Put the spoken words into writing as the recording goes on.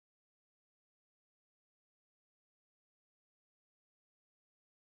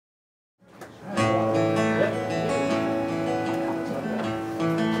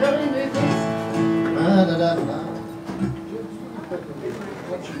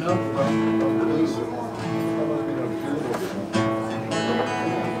I'm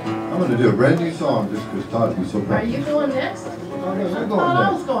going to do a brand new song just because Todd would be so proud. Are you going next? I'm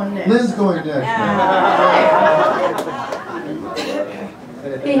I was going next. Lynn's going next.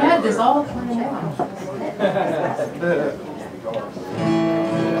 He had this all planned out.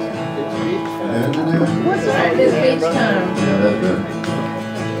 What's that? It's beach time. Yeah, that's good.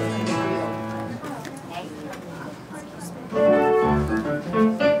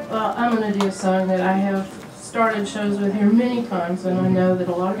 Well, I'm going to do a song that I have started shows with here many times, and I know that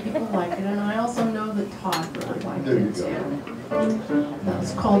a lot of people like it, and I also know that Todd really liked it too.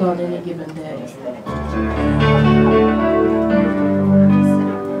 It's called On Any Given Day.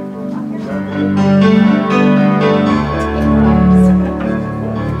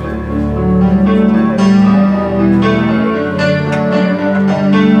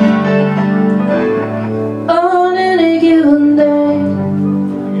 On any given day,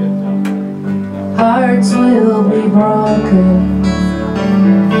 hearts will be broken.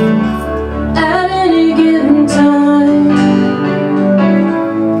 At any given time,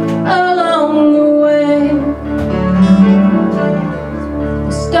 along the way,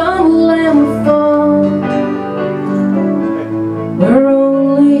 we stumble and we fall. We're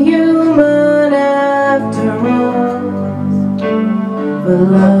only human after all. But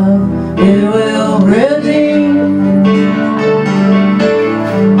love, it will redeem.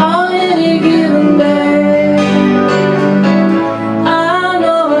 On any given day, I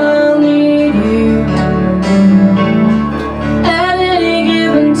know I'll need you. At any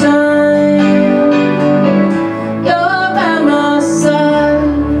given time, you're by my side.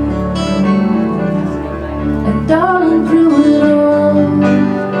 And darling, through it all,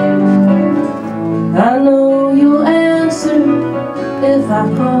 I know you'll answer if I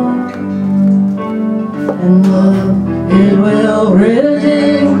call. And love, it will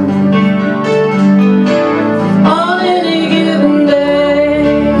redeem. On any given day,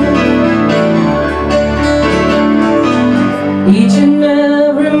 each and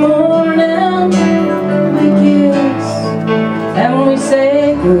every morning we kiss and we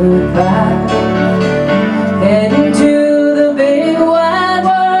say goodbye, heading to the big wide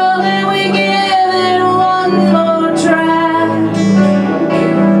world, and we give it one more try.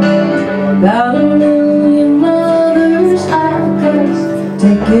 About a million others like us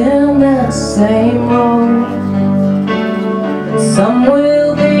taking that same road. Some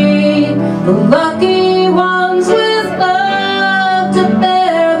will be the lucky ones with love to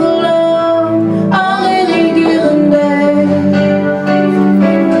bear the load. On any given day,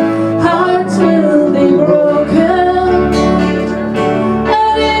 hearts will be broken.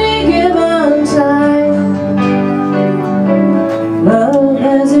 At any given time, love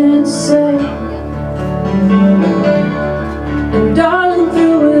has its say. And darling,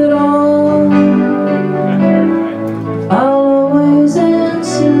 through it all, I'll always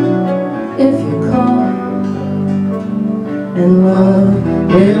answer if you call. And love,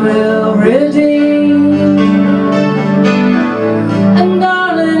 it will redeem. And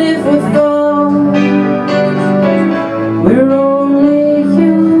darling, if we fall, we're only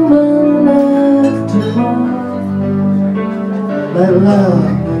human after all. But love,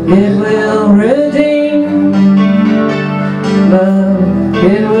 it will redeem. Love,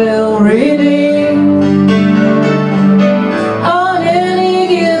 it will redeem. On any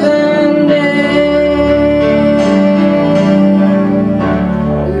given day.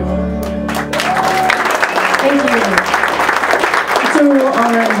 Thank you. It's a real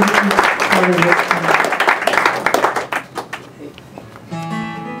honor to be part of this.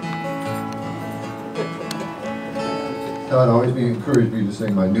 Todd always encouraged me to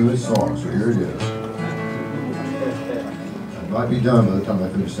sing my newest song, so here it is. I might be done by the time I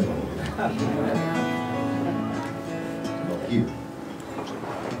finish singing it. Here.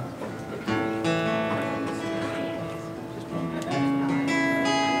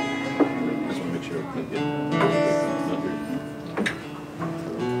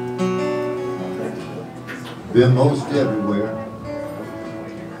 Been most everywhere,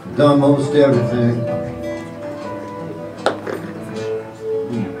 done most everything.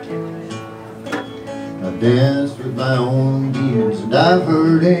 I've danced with my own demons and I've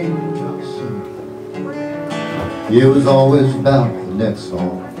heard angels sing. It was always about the next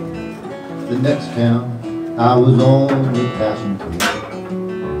song, the next town I was only passing through.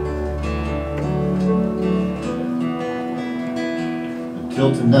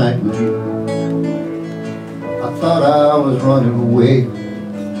 Until tonight with you, I thought I was running away.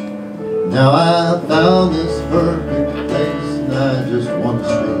 Now I found this perfect place and I just want to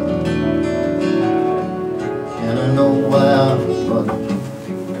stay. And I know why I was running.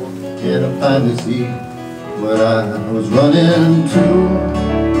 Can't find the seat what I was running to.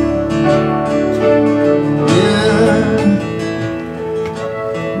 Yeah,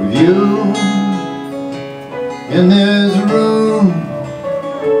 with you in this room,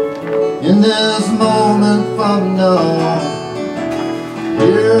 in this moment from now.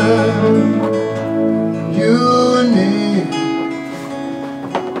 Yeah, you and me,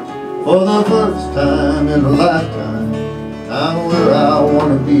 for the first time in a lifetime, I'm where I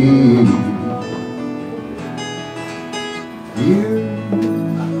want to be. Here,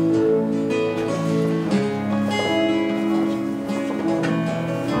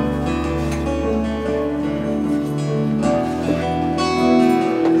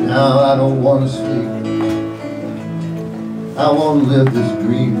 now I don't want to sleep, I want to live this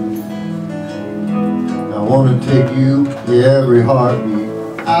dream. I want to take you to every heartbeat.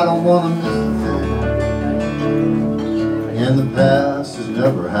 I don't want to miss a thing. And the past has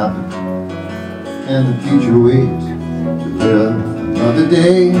never happened, and the future waits to live another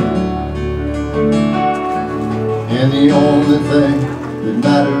day. And the only thing that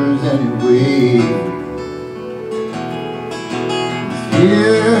matters anyway is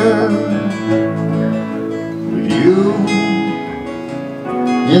here with you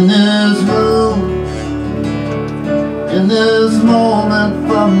in this room, in this moment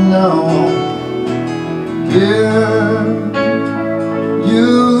from now. Yeah, you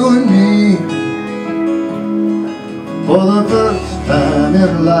and me, for the first time in a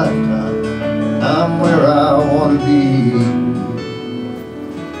lifetime, I'm where I want to be.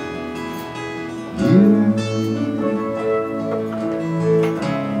 You,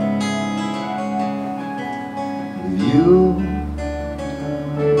 with you.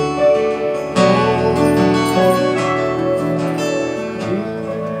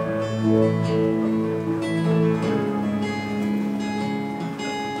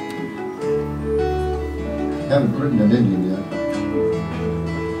 I haven't written an Indian yet.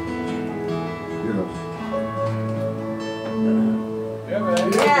 Here goes.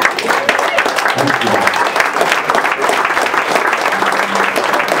 Yeah. Thank you.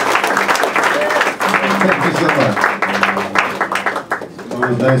 Thank you so much. It's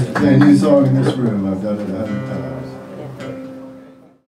always nice to play a new song in this room. I've done it 100 times.